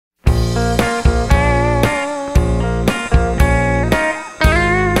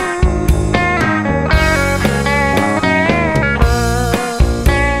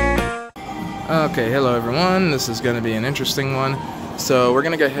this is going to be an interesting one. So we're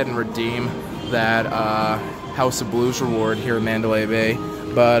going to go ahead and redeem that House of Blues reward here in Mandalay Bay.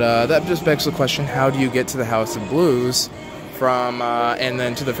 But that just begs the question, how do you get to the House of Blues from and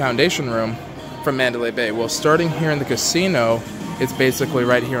then to the Foundation Room from Mandalay Bay? Well, starting here in the casino, it's basically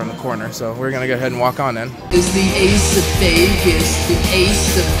right here on the corner. So we're going to go ahead and walk on in. Is the Ace of Vegas, the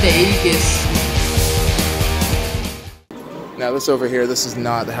Ace of Vegas. Now this over here, this is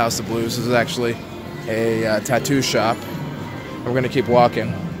not the House of Blues. This is actually a tattoo shop. We're going to keep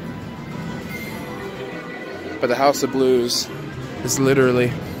walking. But the House of Blues is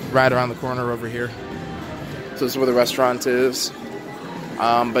literally right around the corner over here. So this is where the restaurant is.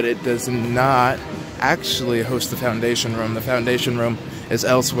 But it does not actually host the Foundation Room. The Foundation Room is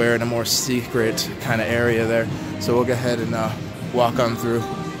elsewhere in a more secret kind of area there. So we'll go ahead and walk on through.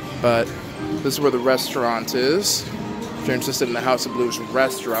 But this is where the restaurant is. If you're interested in the House of Blues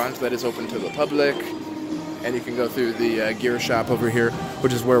restaurant, that is open to the public. And you can go through the gear shop over here,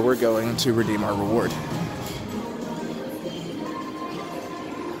 which is where we're going to redeem our reward.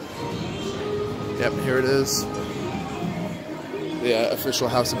 Yep, here it is. The official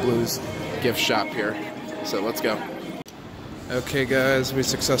House of Blues gift shop here. So let's go. Okay guys, we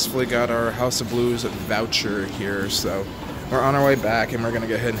successfully got our House of Blues voucher here. So we're on our way back and we're going to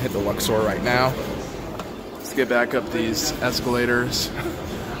go ahead and hit the Luxor right now. Let's get back up these escalators.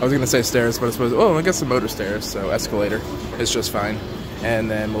 I was going to say stairs, but I suppose, oh, I guess the motor stairs, so escalator is just fine. And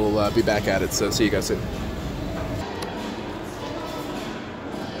then we'll be back at it, so see you guys soon.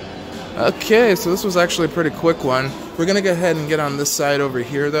 Okay, so this was actually a pretty quick one. We're going to go ahead and get on this side over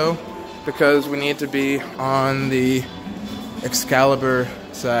here, though, because we need to be on the Excalibur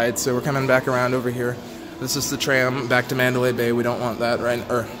side, so we're coming back around over here. This is the tram back to Mandalay Bay. We don't want that, right?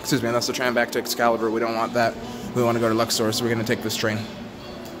 Or, excuse me, that's the tram back to Excalibur. We don't want that. We want to go to Luxor, so we're going to take this train.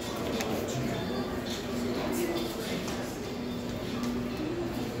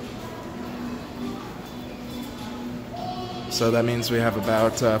 So that means we have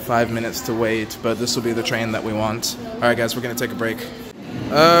about 5 minutes to wait, but this will be the train that we want. Alright guys, we're going to take a break.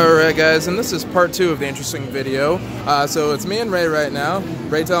 Alright guys, and this is part 2 of the interesting video. So it's me and Ray right now.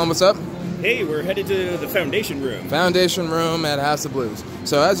 Ray, tell them what's up. Hey, we're headed to the Foundation Room. Foundation Room at House of Blues.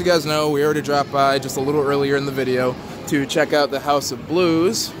 So as you guys know, we already dropped by just a little earlier in the video to check out the House of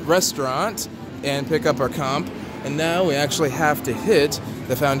Blues restaurant and pick up our comp. And now we actually have to hit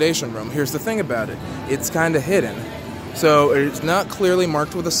the Foundation Room. Here's the thing about it. It's kind of hidden. So it's not clearly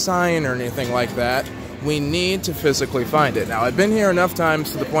marked with a sign or anything like that. We need to physically find it. Now, I've been here enough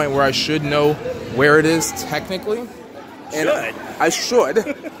times to the point where I should know where it is technically. And I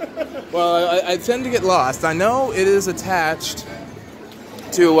should. Well, I tend to get lost. I know it is attached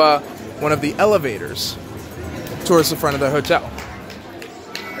to one of the elevators towards the front of the hotel.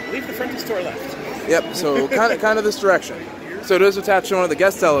 I believe the front is to our left. Yep, so kind of this direction. So it is attached to one of the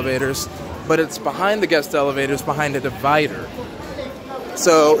guest elevators, but it's behind the guest elevators, behind a divider.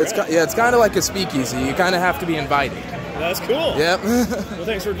 So it's kind of like a speakeasy. You kind of have to be invited. That's cool. Yep. Well,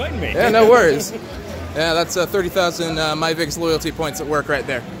 thanks for inviting me. Yeah, no worries. Yeah, that's 30,000 MyVegas loyalty points at work right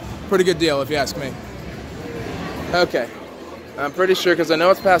there. Pretty good deal, if you ask me. Okay. I'm pretty sure, because I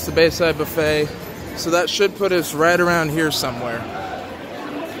know it's past the Bayside Buffet, so that should put us right around here somewhere.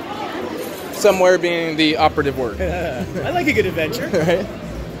 Somewhere being the operative word. I like a good adventure. Right?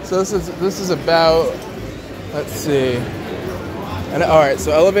 So this is about, let's see. And all right,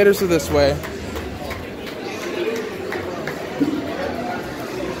 so elevators are this way.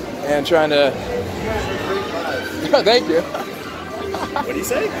 And trying to. Oh, thank you. What do you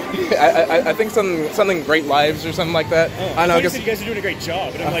say? I think something Great Lives or something like that. Oh, I know. You said you guys are doing a great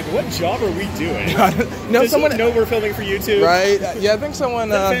job, and I'm like, what job are we doing? No, Does someone know we're filming for YouTube? Right? Yeah, I think someone.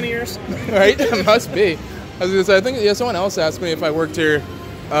 Is that fan of yours? Right? It must be. I was gonna say, I think someone else asked me if I worked here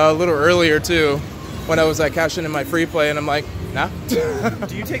a little earlier too, when I was cashing in my free play, and I'm like, nah.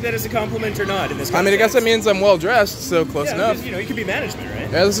 Do you take that as a compliment or not in this context? I mean, I guess that means I'm well dressed, so close enough. You know, you could be management, right?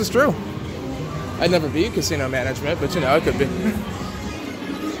 Yeah, this is true. I'd never be casino management, but I could be.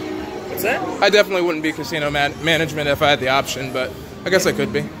 What's that? I definitely wouldn't be casino management if I had the option, but I guess I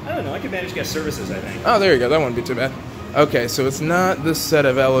could be. I don't know. I could manage guest services, I think. Oh, there you go. That wouldn't be too bad. Okay, so it's not this set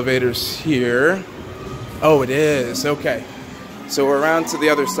of elevators here. Oh, it is. Okay. So we're around to the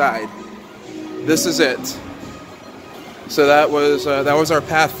other side. This is it. So that was our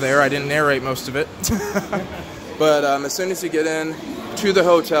path there. I didn't narrate most of it. But as soon as you get in to the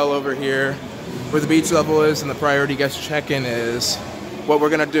hotel over here, where the beach level is and the priority guest check-in is, what we're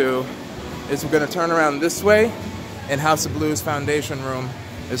going to do is we're going to turn around this way, and House of Blues Foundation Room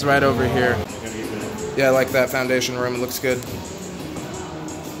is right over here. Yeah, I like that Foundation Room. It looks good.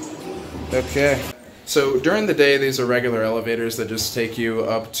 Okay. So during the day, these are regular elevators that just take you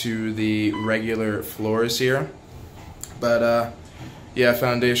up to the regular floors here. But yeah,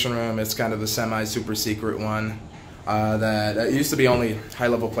 Foundation Room, it's kind of the semi-super secret one that used to be only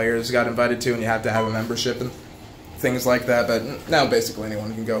high-level players got invited to, and you have to have a membership and things like that. But now basically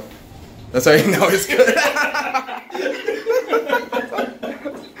anyone can go. That's how you know it's good.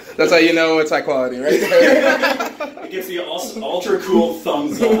 That's how you know it's high quality, right there. It gives the ultra cool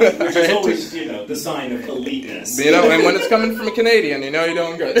thumbs up, which is always, you know, the sign of eliteness. You know, and when it's coming from a Canadian, you know you're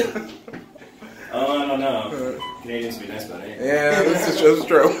doing good. Oh, I don't know. Canadians be nice about it. Yeah, this is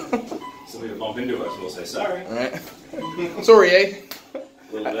true. Somebody will bump into us, we'll say sorry. All right. Sorry, eh? A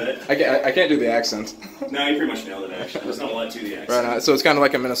little bit. I can't do the accent. No, you pretty much nailed it, actually. There's not a lot to the accent. Right on. So it's kind of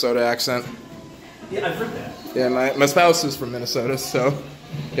like a Minnesota accent. Yeah, I've heard that. Yeah, my spouse is from Minnesota, so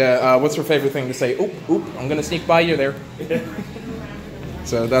yeah. What's her favorite thing to say? Oop, oop! I'm gonna sneak by you there.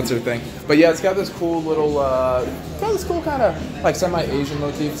 So that's her thing. But yeah, it's got this cool little, kind of like semi-Asian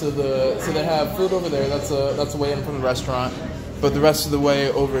motif to the. So they have food over there. That's the way in from the restaurant. But the rest of the way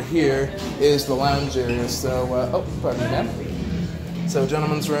over here is the lounge area. So oh, pardon me, ma'am. So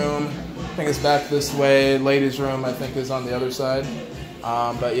gentleman's room, I think it's back this way. Ladies' room, I think, is on the other side.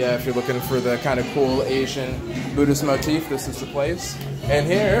 But yeah, if you're looking for the kind of cool Asian Buddhist motif, this is the place. And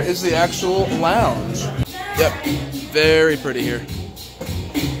here is the actual lounge. Yep, very pretty here.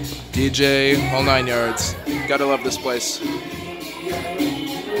 DJ, whole 9 yards. Gotta love this place.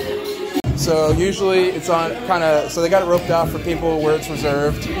 So usually it's on so they got it roped off for people where it's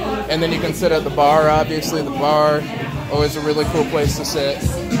reserved. And then you can sit at the bar, obviously. The bar, always a really cool place to sit.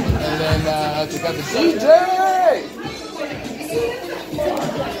 And then they got the DJ!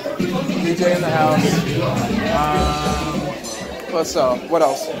 DJ in the house. What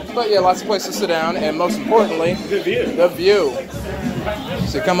else? But yeah, lots of places to sit down, and most importantly, the view.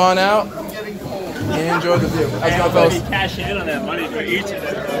 So come on out and enjoy the view. How's it going, fellas? Cash in on that money for each of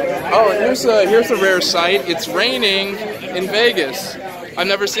them. Oh, here's a rare sight. It's raining in Vegas. I've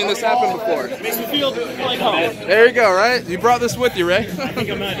never seen this happen before. Makes me feel like home. There you go, right? You brought this with you, Ray. I think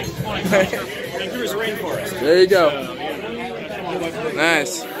I'm ready. Vancouver's rainforest. There you go.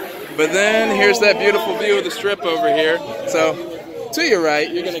 Nice. But then here's that beautiful view of the strip over here. So to your right,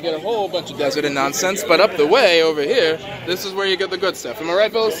 you're going to get a whole bunch of desert and nonsense. But up the way over here, this is where you get the good stuff. Am I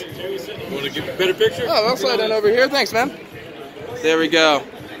right, fellas? Want to get a better picture? Oh, I'll slide in over here. Thanks, man. There we go.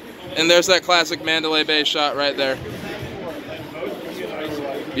 And there's that classic Mandalay Bay shot right there.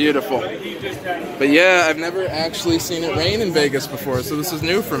 Beautiful. But yeah, I've never actually seen it rain in Vegas before, so this is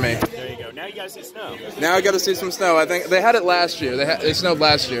new for me. There you go. Now you guys see snow. Now I got to see some snow. I think they had it last year. It snowed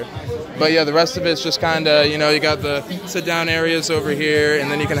last year. But yeah, the rest of it's just kind of, you know, you got the sit-down areas over here,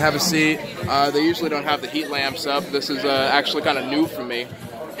 and then you can have a seat. They usually don't have the heat lamps up. This is actually kind of new for me.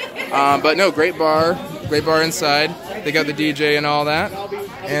 But no, great bar inside. They got the DJ and all that.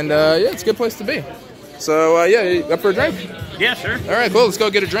 And yeah, it's a good place to be. So yeah, you up for a drink? Yeah, sure. All right, cool. Let's go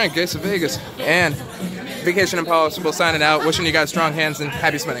get a drink. Case of Vegas. And Vacation Impossible signing out. Wishing you guys strong hands and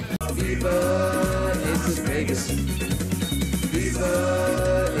happy spinning. Viva Aces Vegas.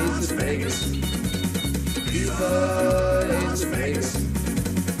 Viva Aces Vegas. Viva Aces Vegas.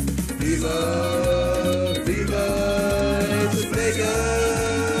 Viva